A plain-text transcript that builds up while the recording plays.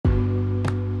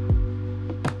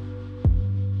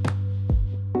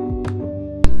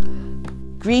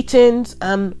Greetings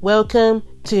and welcome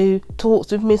to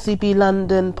Talks with Missy B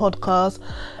London podcast.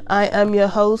 I am your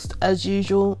host, as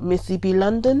usual, Missy B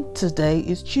London. Today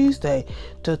is Tuesday,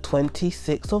 the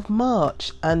 26th of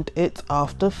March, and it's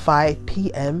after 5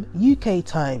 p.m. UK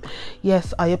time.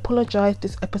 Yes, I apologise.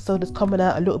 This episode is coming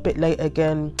out a little bit late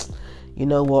again. You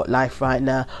know what, life right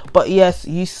now. But yes,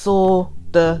 you saw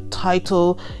the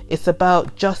title. It's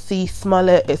about Jussie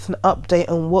Smollett. It's an update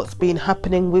on what's been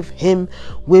happening with him,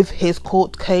 with his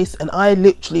court case, and I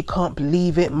literally can't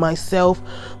believe it myself.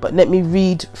 But let me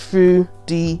read through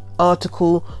the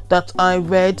article that I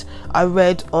read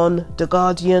on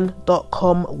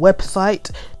theguardian.com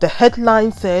website. The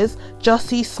headline says,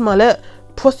 Jussie Smollett,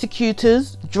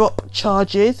 prosecutors drop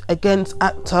charges against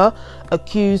actor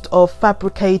accused of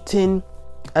fabricating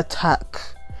attack.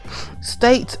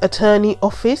 State Attorney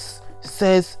Office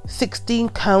says 16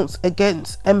 counts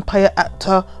against Empire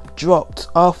actor dropped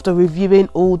after reviewing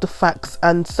all the facts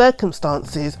and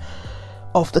circumstances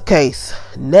of the case.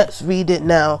 Let's read it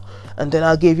now and then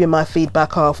I'll give you my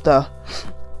feedback after.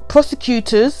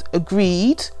 Prosecutors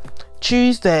agreed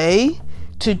Tuesday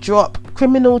to drop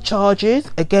criminal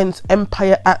charges against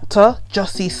Empire actor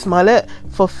Jussie Smollett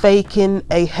for faking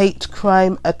a hate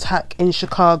crime attack in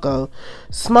Chicago.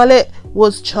 Smollett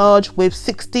was charged with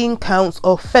 16 counts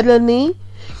of felony,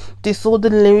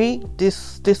 disorderly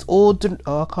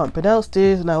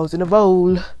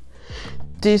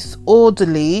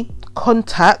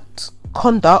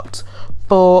conduct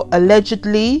for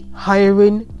allegedly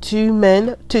hiring two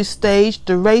men to stage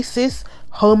the racist,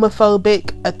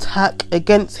 homophobic attack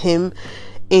against him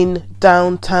in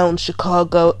downtown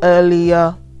Chicago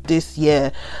earlier this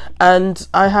year. And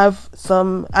I have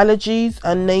some allergies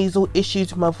and nasal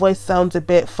issues. My voice sounds a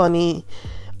bit funny.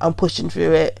 I'm pushing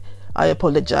through it. I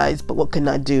apologize, but what can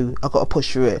I do? I gotta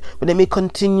push through it. But let me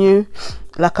continue.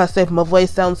 Like I said, my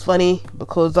voice sounds funny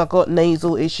because I got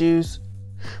nasal issues.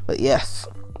 But yes,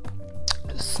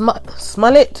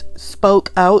 Smollett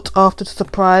spoke out after the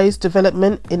surprise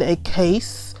development in a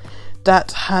case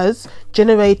that has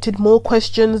generated more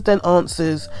questions than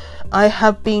answers. I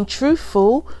have been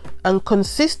truthful and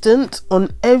consistent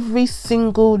on every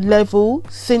single level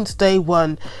since day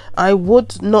one. I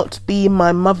would not be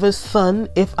my mother's son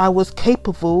if I was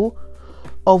capable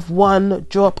of one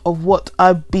drop of what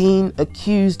I've been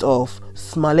accused of,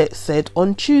 Smollett said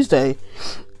on Tuesday.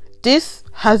 This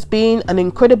has been an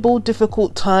incredible,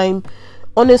 difficult time.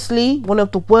 Honestly, one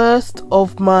of the worst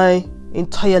of my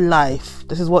entire life.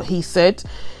 This is what he said.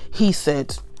 He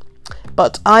said,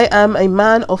 but I am a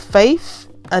man of faith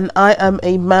and I am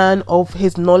a man of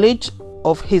his knowledge,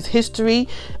 of his history,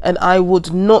 and I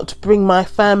would not bring my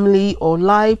family or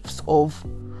lives or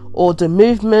the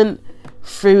movement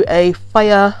through a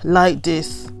fire like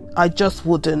this. I just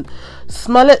wouldn't.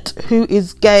 Smollett, who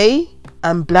is gay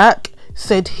and black,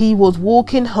 said he was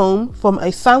walking home from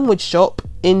a sandwich shop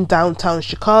in downtown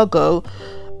Chicago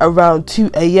around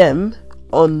 2 a.m.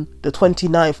 on the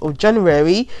 29th of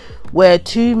January, where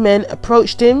two men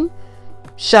approached him,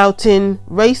 shouting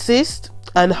racist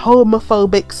and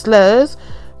homophobic slurs,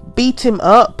 beat him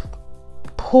up,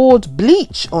 poured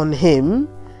bleach on him,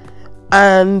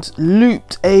 and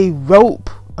looped a rope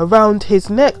around his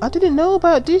neck. I didn't know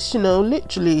about this,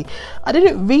 literally. I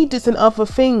didn't read this in other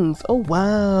things. Oh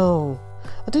wow,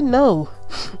 I didn't know.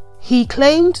 He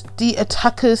claimed the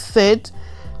attackers said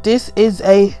this is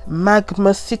a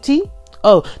magma city.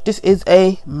 Oh, this is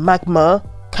a magma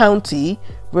county,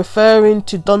 referring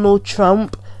to Donald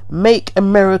Trump Make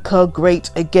America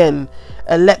Great Again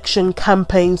election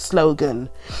campaign slogan.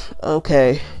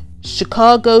 Okay.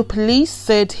 Chicago police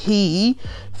said he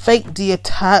faked the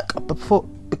attack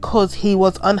because he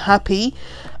was unhappy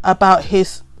about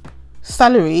his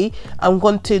salary and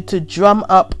wanted to drum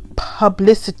up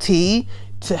publicity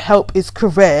to help his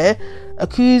career,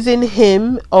 accusing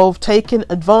him of taking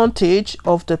advantage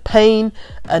of the pain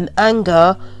and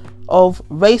anger of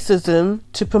racism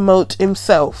to promote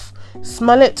himself.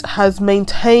 Smollett has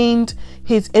maintained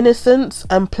his innocence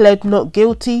and pled not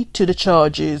guilty to the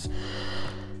charges.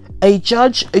 A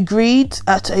judge agreed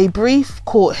at a brief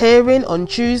court hearing on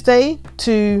Tuesday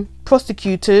to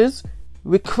prosecutors'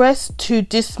 request to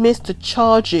dismiss the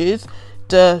charges.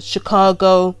 The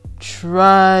Chicago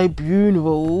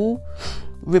Tribunal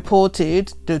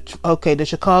reported, the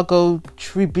Chicago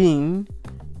Tribune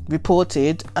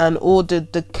reported and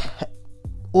ordered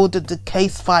the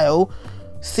case file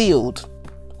sealed.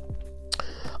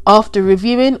 After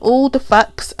reviewing all the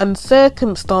facts and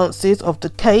circumstances of the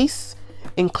case,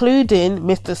 including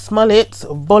Mr. Smollett's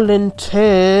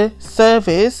volunteer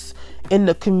service in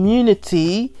the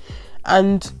community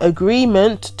and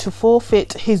agreement to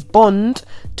forfeit his bond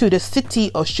to the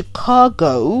city of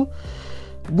Chicago.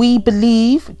 We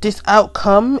believe this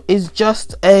outcome is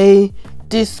just a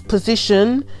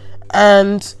disposition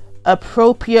and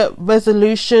appropriate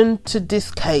resolution to this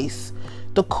case.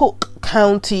 The Cook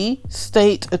County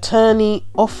State Attorney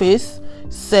Office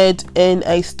said in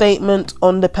a statement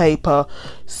on the paper.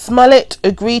 Smollett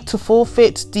agreed to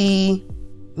forfeit the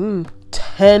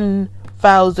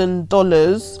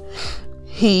 $10,000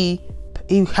 he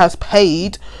has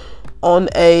paid on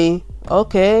a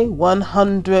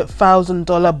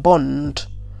 $100,000 bond,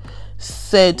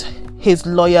 said his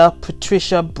lawyer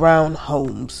Patricia Brown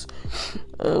Holmes.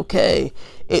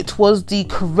 It was the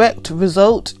correct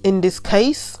result in this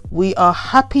case. We are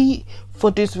happy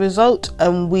for this result,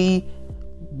 and we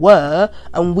are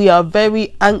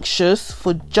very anxious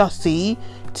for Jussie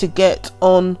to get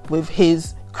on with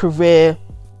his career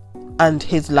and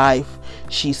his life,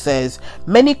 she says.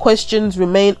 Many questions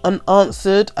remain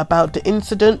unanswered about the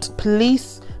incident.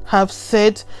 Police have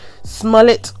said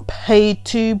Smollett paid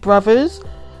two brothers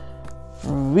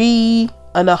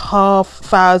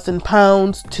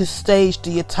 £3,500 to stage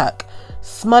the attack.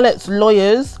 Smollett's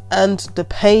lawyers said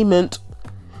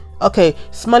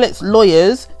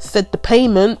the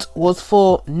payment was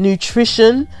for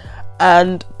nutrition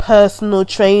and personal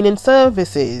training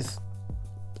services.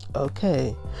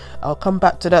 I'll come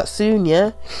back to that soon,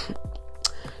 yeah.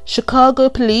 Chicago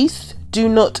police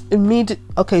did not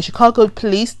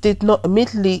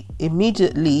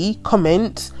immediately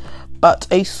comment, but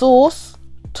a source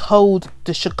told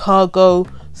the Chicago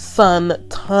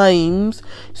Sun-Times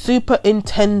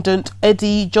Superintendent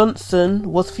Eddie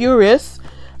Johnson was furious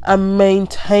and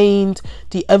maintained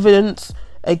the evidence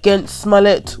against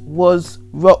Smollett was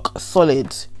rock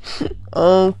solid.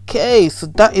 So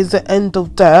that is the end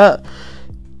of that.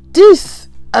 This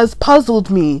has puzzled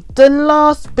me. The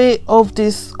last bit of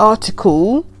this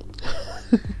article,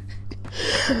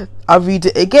 I'll read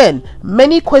it again.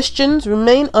 Many questions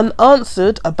remain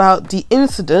unanswered about the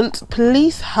incident.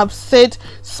 Police have said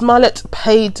Smollett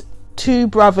paid two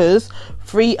brothers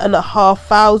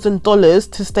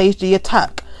 $3,500 to stage the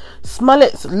attack.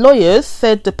 Smollett's lawyers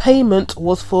said the payment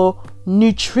was for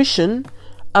nutrition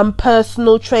and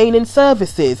personal training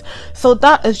services. So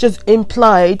that has just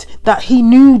implied that he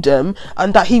knew them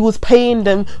and that he was paying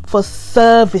them for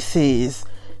services.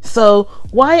 So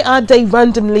why are they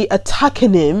randomly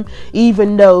attacking him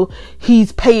even though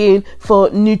he's paying for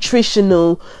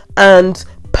nutritional and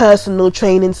personal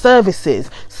training services?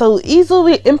 So he's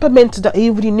already implemented that, he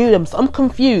already knew them. So I'm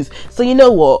confused. So you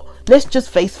know what? Let's just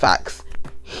face facts.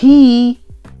 I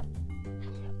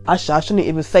shouldn't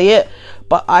even say it,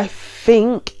 but I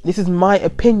think, this is my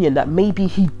opinion, that maybe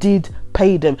he did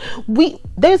pay them.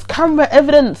 There's camera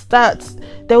evidence that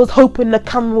they was hoping the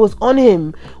camera was on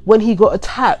him when he got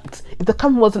attacked. If the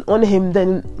camera wasn't on him,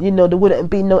 then there wouldn't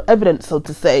be no evidence, so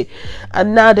to say.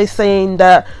 And now they're saying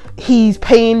that he's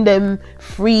paying them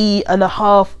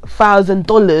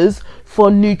 $3,500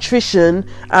 for nutrition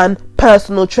and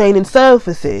personal training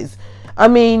services. I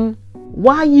mean,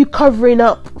 why are you covering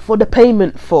up for the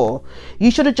payment for?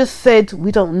 You should have just said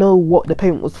we don't know what the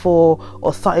payment was for,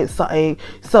 or something.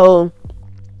 So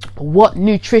what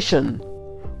nutrition,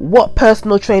 what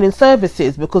personal training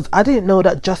services? Because I didn't know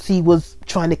that Jussie was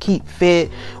trying to keep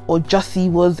fit, or Jussie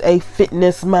was a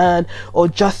fitness man, or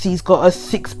Jussie's got a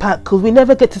six-pack, because we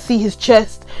never get to see his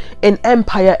chest in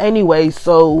Empire anyway.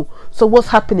 So what's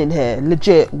happening here?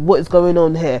 Legit, what is going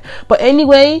on here? But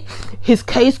anyway, his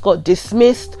case got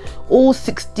dismissed. All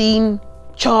 16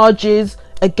 charges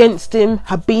against him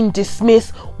have been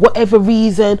dismissed, whatever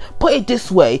reason. Put it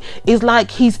this way, it's like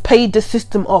he's paid the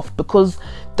system off, because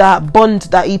that bond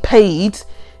that he paid,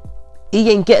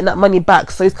 he ain't getting that money back.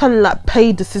 So it's kind of like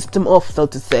paid the system off, so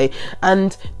to say.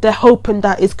 And they're hoping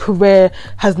that his career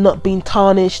has not been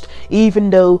tarnished,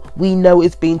 even though we know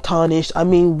it's been tarnished. I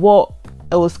mean, what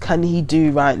else can he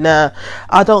do right now?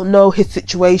 I don't know his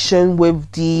situation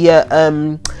with the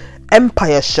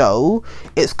Empire show.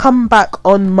 It's come back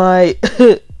on my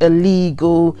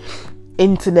illegal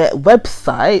internet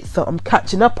website, so I'm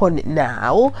catching up on it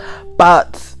now.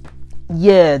 But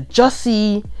yeah,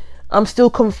 Jussie, I'm still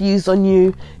confused on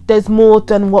you. There's more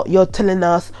than what you're telling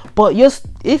us, but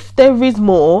if there is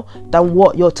more than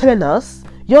what you're telling us,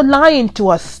 you're lying to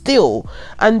us still.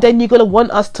 And then you're gonna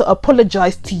want us to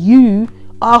apologize to you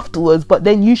afterwards, but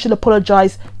then you should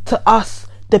apologize to us,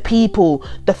 the people,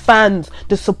 the fans,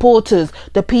 the supporters,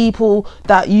 the people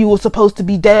that you were supposed to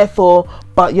be there for,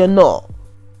 but you're not.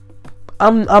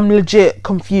 I'm legit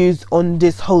confused on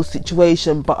this whole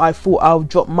situation, but I thought I'll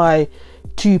drop my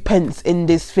 2 pence in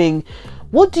this thing.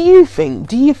 What do you think?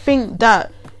 Do you think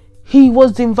that he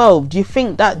was involved? Do you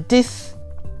think that this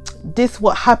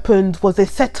what happened was a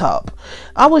setup?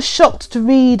 I was shocked to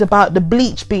read about the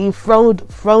bleach being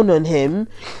thrown on him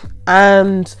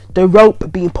and the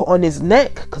rope being put on his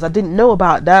neck, because I didn't know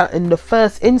about that in the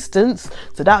first instance.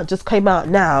 So that just came out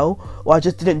now, or I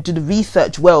just didn't do the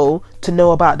research well to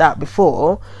know about that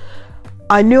before.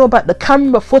 I knew about the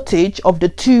camera footage of the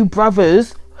two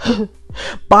brothers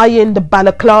buying the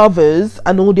balaclavas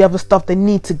and all the other stuff they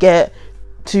need to get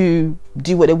to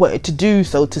do what they wanted to do,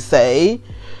 so to say.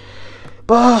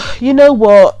 But you know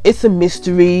what? It's a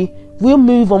mystery. We'll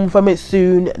move on from it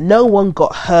soon. No one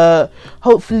got hurt.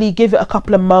 Hopefully, give it a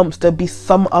couple of months, there'll be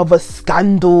some other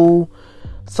scandal,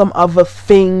 some other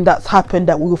thing that's happened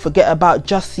that we'll forget about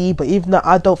Jussie. But even that,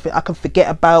 I don't think I can forget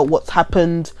about what's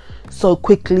happened so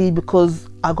quickly, because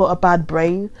I got a bad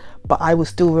brain, but I will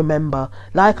still remember.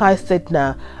 Like I said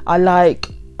now, I like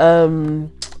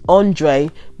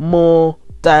Andre more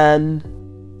than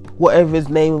whatever his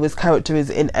name of his character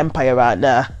is in Empire right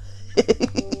now.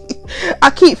 I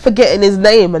keep forgetting his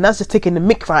name, and that's just taking the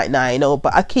mick right now, you know,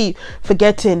 but I keep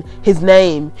forgetting his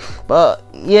name. But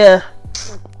yeah,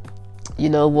 you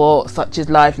know what, such is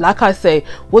life. Like I say,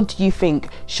 what do you think?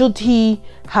 Should he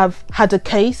have had a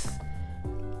case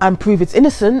and prove his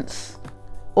innocence,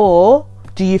 or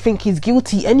do you think he's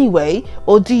guilty anyway,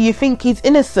 or do you think he's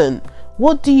innocent?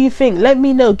 What do you think? Let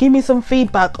me know. Give me some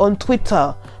feedback on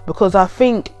Twitter, because I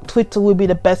think Twitter will be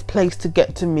the best place to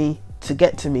get to me,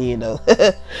 you know,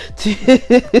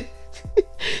 to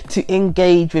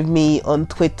engage with me on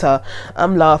Twitter.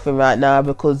 I'm laughing right now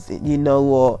because you know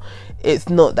what, it's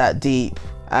not that deep,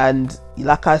 and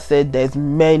like I said, there's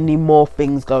many more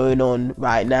things going on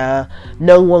right now.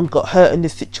 No one got hurt in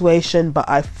this situation, but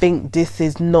I think this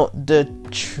is not the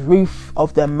truth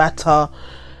of the matter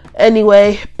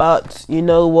anyway. But you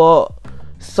know what,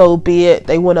 so be it.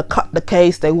 They want to cut the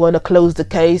case, they want to close the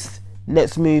case.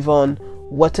 Let's move on.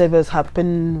 Whatever's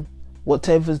happened,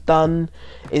 whatever's done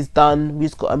is done. We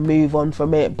just got to move on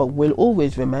from it, but we'll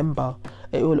always remember.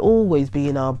 It will always be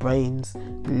in our brains,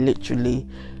 literally.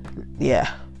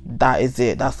 Yeah, that is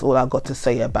it. That's all I got to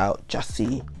say about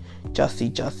Jussie.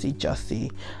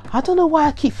 I don't know why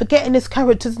I keep forgetting his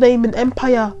character's name in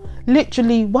Empire.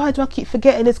 Literally, why do I keep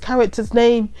forgetting his character's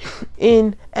name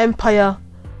in Empire?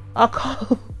 I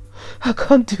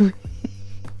can't do it.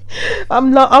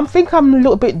 I think I'm a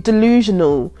little bit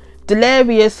delusional,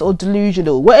 delirious or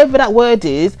delusional, whatever that word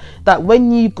is. That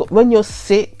when you're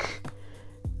sick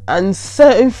and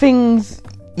certain things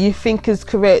you think is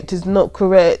correct is not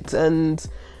correct, and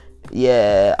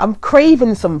yeah, I'm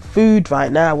craving some food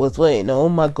right now as well. You know, oh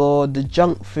my god, the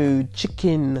junk food,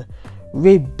 chicken,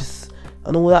 ribs,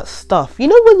 and all that stuff. You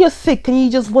know, when you're sick and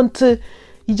you just want to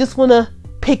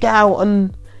pick out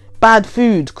on bad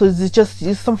food because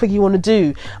it's something you want to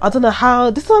do. I don't know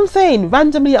how. This is what I'm saying.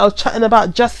 Randomly, I was chatting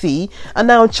about Jussie, and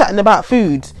now I'm chatting about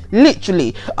food.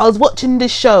 Literally, I was watching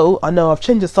this show. I know I've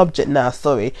changed the subject now.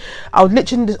 Sorry. I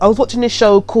was watching this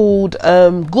show called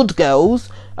Good Girls,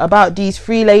 about these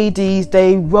three ladies.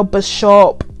 They rob a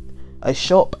store.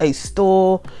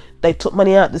 They took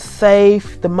money out the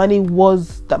safe. That money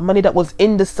that was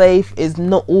in the safe is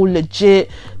not all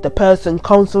legit. The person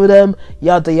comes with them,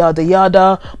 yada yada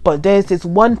yada. But there's this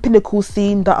one pinnacle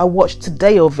scene that I watched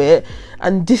today of it,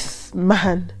 and this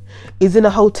man is in a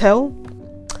hotel.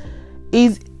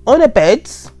 He's on a bed.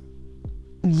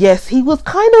 Yes, he was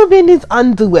kind of in his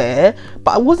underwear,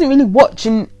 but I wasn't really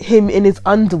watching him in his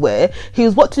underwear. He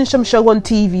was watching some show on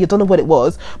TV. I don't know what it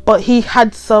was, but he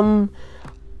had some,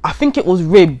 I think it was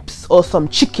ribs or some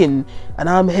chicken, and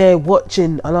I'm here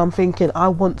watching and I'm thinking, I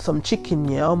want some chicken,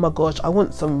 yeah, oh my gosh, I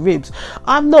want some ribs.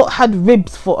 I've not had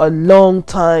ribs for a long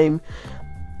time.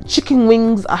 Chicken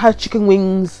wings, I had chicken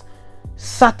wings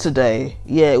Saturday.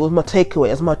 Yeah, it was my takeaway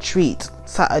as my treat.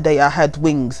 Saturday I had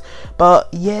wings, but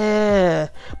yeah,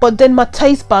 but then my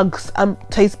taste buds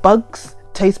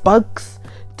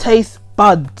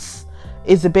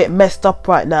is a bit messed up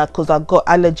right now because I've got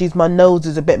allergies. My nose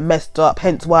is a bit messed up,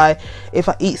 hence why if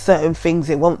I eat certain things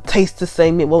it won't taste the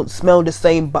same, it won't smell the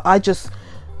same. But I'm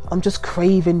just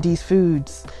craving these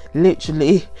foods,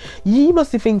 literally. You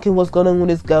must be thinking what's going on with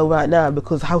this girl right now,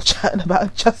 because I was chatting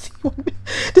about Jussie.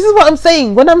 This is what I'm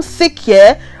saying. When I'm sick,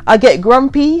 yeah, I get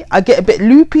grumpy, I get a bit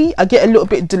loopy, I get a little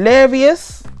bit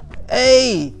delirious.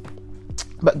 Hey,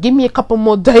 but give me a couple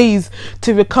more days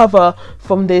to recover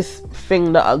from this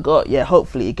thing that I got. Yeah,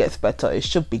 hopefully it gets better. It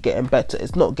should be getting better.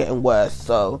 It's not getting worse.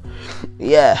 So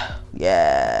yeah.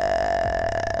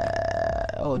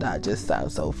 Oh, that just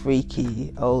sounds so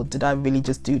freaky. Oh, did I really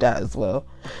just do that as well?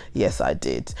 Yes, I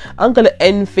did. I'm going to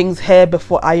end things here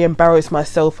before I embarrass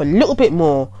myself a little bit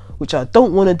more, which I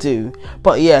don't want to do.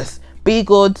 But yes, be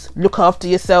good, look after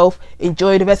yourself,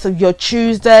 enjoy the rest of your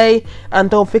Tuesday,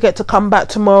 and don't forget to come back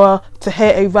tomorrow to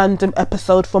hear a random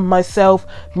episode from myself,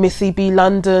 Missy B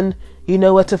London. You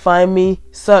know where to find me.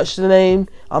 Search the name.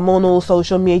 I'm on all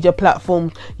social media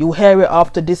platforms. You'll hear it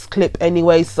after this clip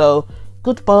anyway, so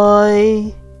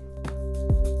goodbye.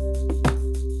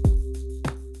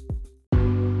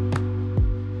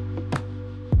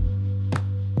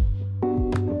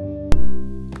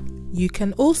 You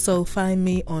can also find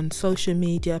me on social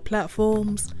media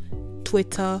platforms,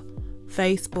 Twitter,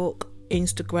 Facebook,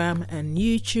 Instagram and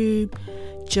YouTube.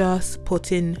 Just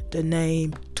put in the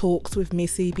name Talks with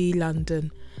Missy B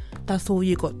London. That's all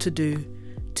you got to do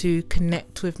to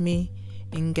connect with me,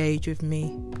 engage with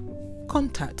me,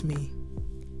 contact me.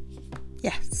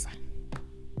 Yes.